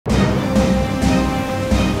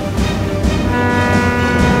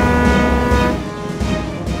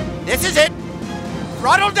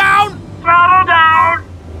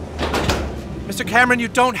Mr. Cameron, you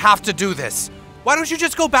don't have to do this. Why don't you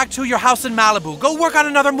just go back to your house in Malibu? Go work on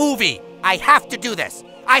another movie. I have to do this.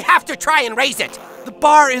 I have to try and raise it. The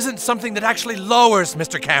bar isn't something that actually lowers,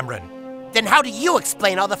 Mr. Cameron. Then how do you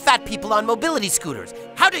explain all the fat people on mobility scooters?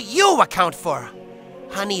 How do you account for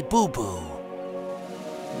Honey Boo Boo?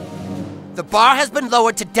 The bar has been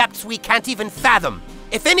lowered to depths we can't even fathom.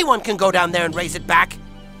 If anyone can go down there and raise it back,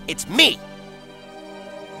 it's me.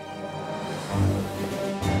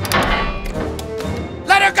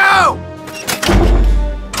 Let her go!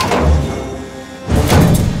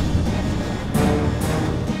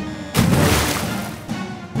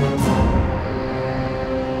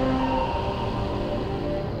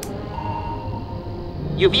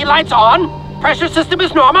 UV lights on. Pressure system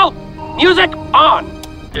is normal. Music on.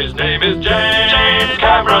 His name is James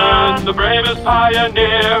Cameron, the bravest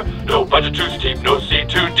pioneer. No budget too steep, no sea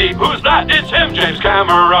too deep. Who's that? It's him, James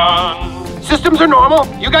Cameron. Systems are normal.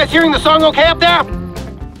 You guys hearing the song okay up there?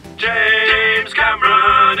 James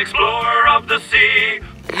Cameron, explorer of the sea.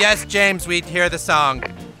 Yes, James, we hear the song.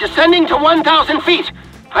 Descending to 1,000 feet.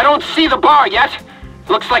 I don't see the bar yet.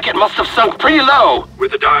 Looks like it must have sunk pretty low.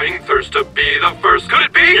 With a dying thirst to be the first. Could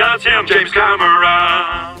it be? Yeah, it's him, James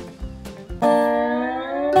Cameron.